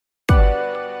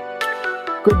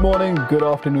Good morning, good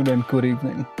afternoon, and good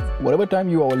evening. Whatever time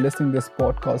you are listening this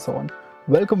podcast on,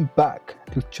 welcome back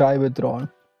to Chai with Ron.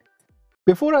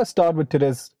 Before I start with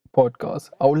today's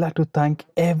podcast, I would like to thank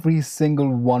every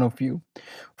single one of you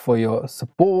for your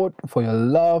support, for your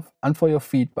love, and for your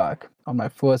feedback on my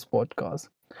first podcast.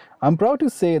 I'm proud to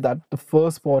say that the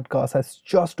first podcast has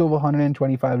just over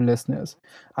 125 listeners,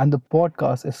 and the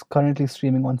podcast is currently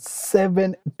streaming on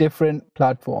 7 different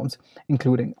platforms,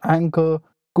 including Anchor,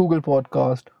 Google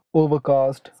Podcast,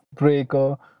 Overcast,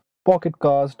 Breaker, Pocket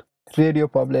Cast, Radio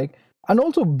Public, and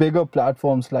also bigger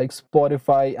platforms like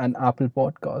Spotify and Apple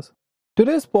Podcasts.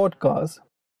 Today's podcast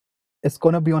is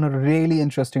going to be on a really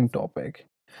interesting topic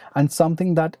and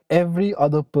something that every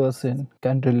other person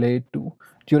can relate to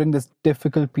during this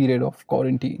difficult period of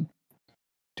quarantine.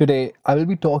 Today, I will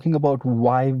be talking about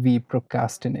why we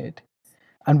procrastinate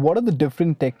and what are the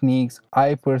different techniques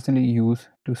I personally use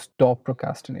to stop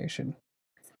procrastination.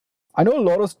 I know a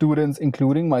lot of students,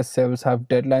 including myself, have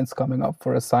deadlines coming up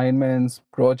for assignments,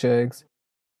 projects,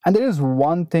 and there is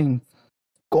one thing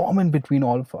common between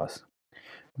all of us: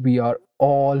 we are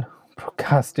all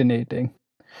procrastinating.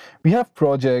 We have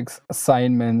projects,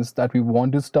 assignments that we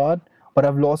want to start, but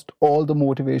have lost all the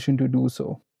motivation to do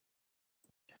so.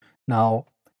 Now,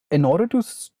 in order to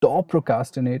stop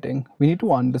procrastinating, we need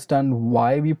to understand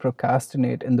why we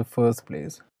procrastinate in the first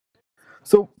place.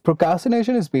 So,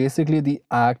 procrastination is basically the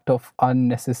act of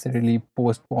unnecessarily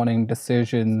postponing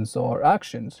decisions or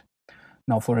actions.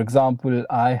 Now, for example,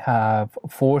 I have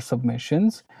 4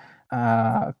 submissions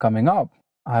coming up.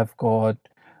 I've got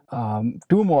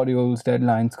 2 modules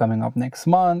deadlines coming up next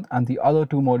month, and the other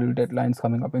 2 module deadlines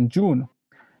coming up in June.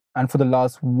 And for the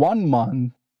last 1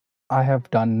 month, I have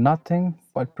done nothing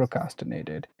but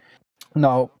procrastinated.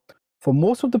 Now, for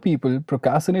most of the people,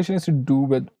 procrastination is to do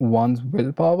with one's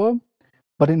willpower,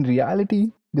 but in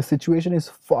reality, the situation is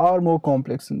far more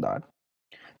complex than that.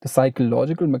 The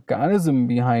psychological mechanism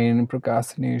behind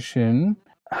procrastination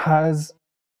has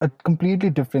a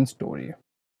completely different story.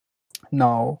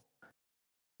 Now,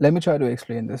 let me try to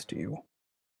explain this to you.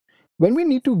 When we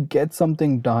need to get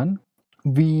something done,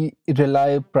 we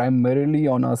rely primarily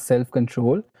on our self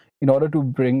control in order to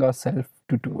bring ourselves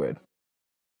to do it.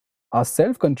 Our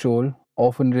self control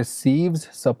often receives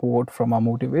support from our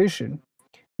motivation,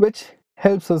 which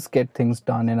helps us get things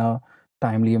done in a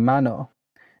timely manner.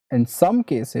 In some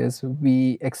cases,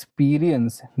 we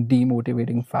experience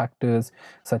demotivating factors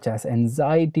such as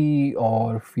anxiety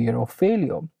or fear of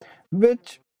failure,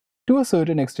 which to a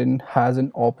certain extent has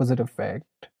an opposite effect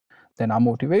than our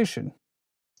motivation.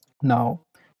 Now,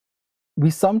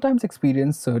 we sometimes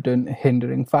experience certain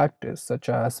hindering factors such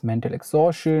as mental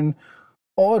exhaustion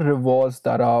or rewards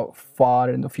that are far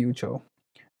in the future,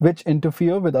 which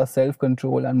interfere with our self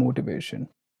control and motivation.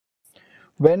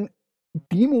 When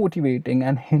demotivating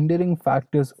and hindering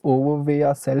factors overweigh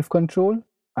our self control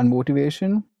and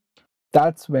motivation,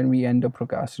 that's when we end up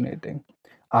procrastinating,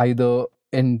 either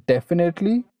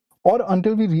indefinitely or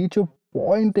until we reach a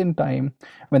point in time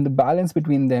when the balance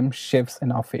between them shifts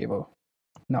in our favor.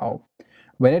 Now,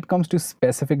 when it comes to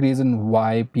specific reason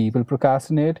why people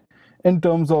procrastinate in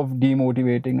terms of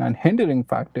demotivating and hindering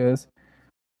factors,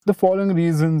 the following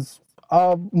reasons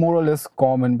are more or less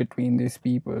common between these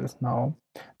people. Now,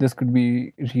 this could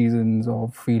be reasons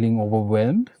of feeling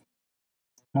overwhelmed,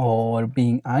 or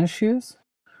being anxious,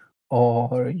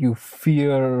 or you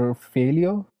fear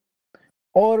failure,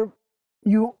 or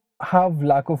you have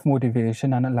lack of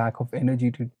motivation and a lack of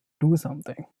energy to do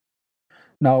something.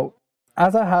 Now,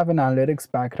 as I have an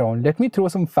analytics background, let me throw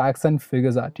some facts and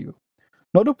figures at you.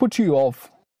 Not to put you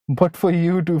off, but for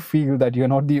you to feel that you're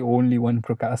not the only one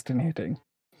procrastinating.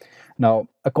 Now,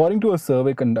 according to a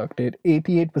survey conducted,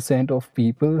 88% of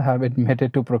people have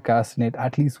admitted to procrastinate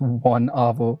at least 1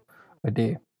 hour a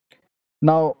day.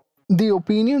 Now, the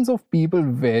opinions of people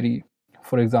vary.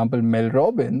 For example, Mel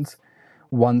Robbins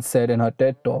once said in her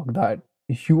TED talk that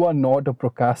you are not a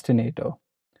procrastinator,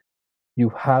 you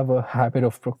have a habit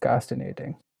of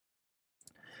procrastinating.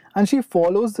 And she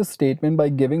follows this statement by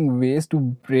giving ways to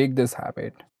break this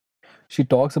habit. She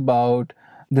talks about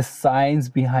the science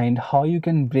behind how you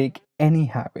can break any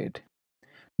habit.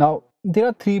 Now, there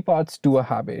are 3 parts to a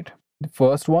habit. The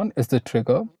first one is the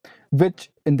trigger, which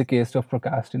in the case of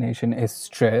procrastination is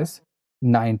stress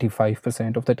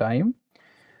 95% of the time.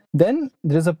 Then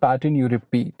there is a pattern you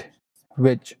repeat,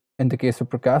 which in the case of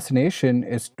procrastination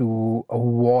is to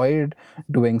avoid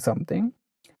doing something.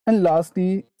 And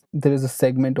lastly, there is a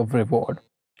segment of reward,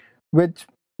 which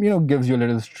gives you a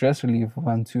little stress relief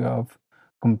once you have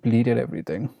completed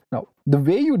everything. Now, the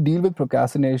way you deal with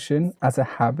procrastination as a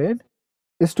habit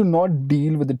is to not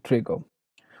deal with the trigger.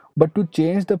 but to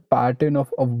change the pattern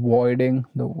of avoiding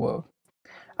the work.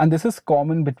 And this is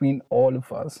common between all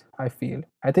of us, I feel.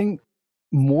 I think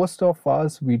most of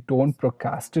us, we don't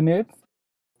procrastinate.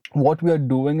 What we are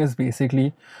doing is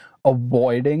basically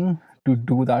avoiding to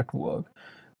do that work.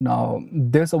 Now,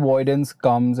 this avoidance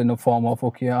comes in the form of,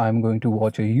 okay, I'm going to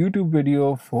watch a YouTube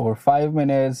video for 5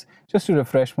 minutes just to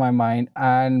refresh my mind.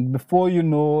 And before you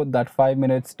know, that 5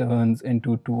 minutes turns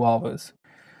into 2 hours.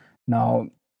 Now,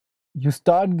 you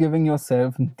start giving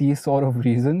yourself these sort of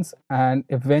reasons, and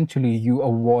eventually you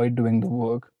avoid doing the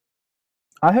work.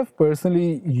 I have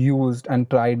personally used and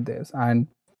tried this, and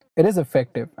it is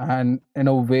effective. And in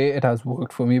a way, it has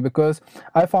worked for me because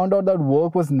I found out that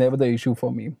work was never the issue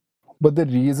for me. But the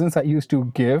reasons I used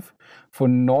to give for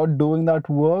not doing that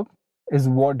work is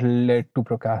what led to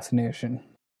procrastination.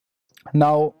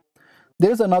 Now,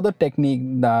 there's another technique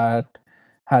that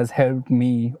has helped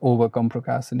me overcome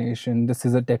procrastination. This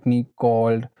is a technique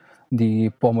called the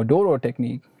Pomodoro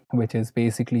technique, which is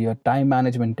basically a time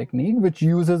management technique which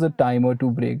uses a timer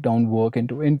to break down work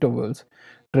into intervals,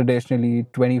 traditionally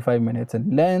 25 minutes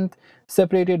in length,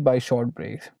 separated by short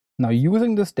breaks. Now,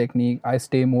 using this technique, I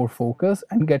stay more focused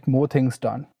and get more things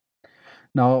done.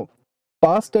 Now,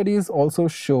 past studies also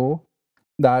show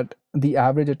that the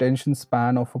average attention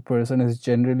span of a person is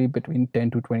generally between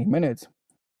 10 to 20 minutes.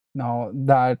 Now,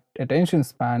 that attention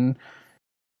span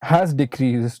has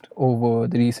decreased over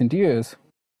the recent years.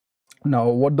 Now,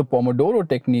 what the Pomodoro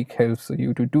technique helps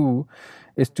you to do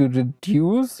is to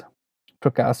reduce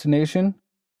procrastination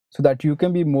so that you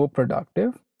can be more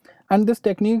productive. And this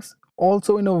technique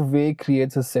also, in a way,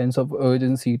 creates a sense of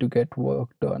urgency to get work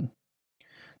done.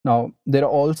 Now, there are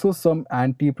also some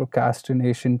anti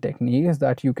procrastination techniques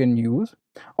that you can use.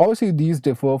 Obviously, these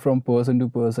differ from person to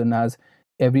person as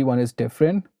everyone is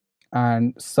different,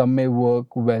 and some may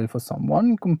work well for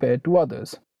someone compared to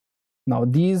others. Now,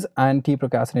 these anti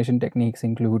procrastination techniques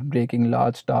include breaking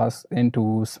large tasks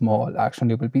into small,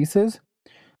 actionable pieces,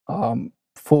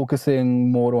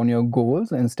 focusing more on your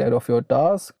goals instead of your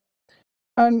tasks,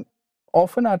 and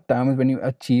often at times when you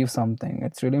achieve something,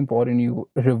 it's really important you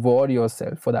reward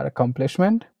yourself for that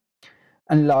accomplishment.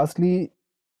 And lastly,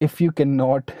 if you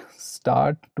cannot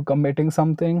start to committing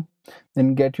something,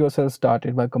 then get yourself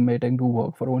started by committing to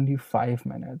work for only 5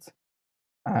 minutes.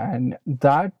 And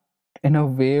that, in a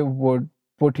way, would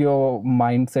put your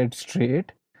mindset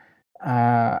straight,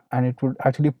 and it would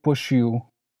actually push you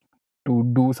to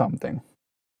do something.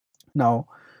 Now,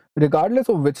 regardless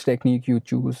of which technique you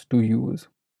choose to use,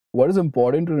 what is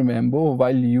important to remember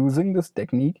while using this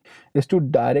technique is to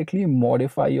directly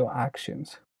modify your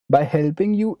actions by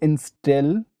helping you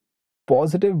instill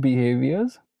positive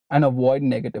behaviors and avoid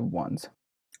negative ones.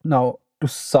 Now, to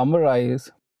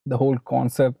summarize the whole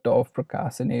concept of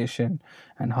procrastination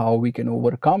and how we can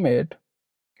overcome it,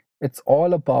 it's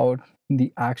all about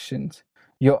the actions.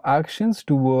 Your actions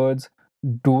towards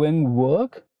doing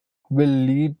work will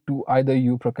lead to either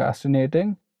you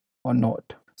procrastinating or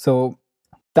not. So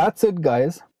that's it,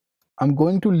 guys. I'm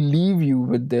going to leave you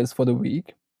with this for the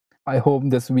week. I hope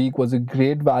this week was a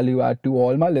great value add to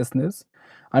all my listeners.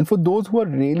 And for those who are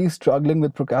really struggling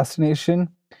with procrastination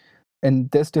in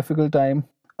this difficult time,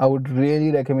 I would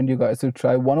really recommend you guys to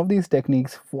try one of these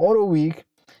techniques for a week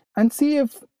and see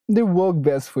if they work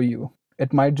best for you.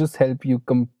 It might just help you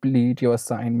complete your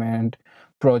assignment,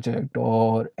 project,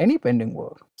 or any pending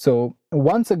work. So,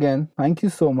 once again, thank you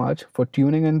so much for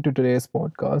tuning in to today's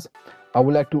podcast. I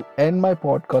would like to end my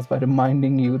podcast by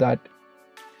reminding you that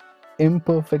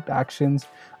imperfect actions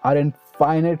are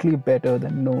infinitely better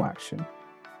than no action.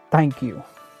 Thank you.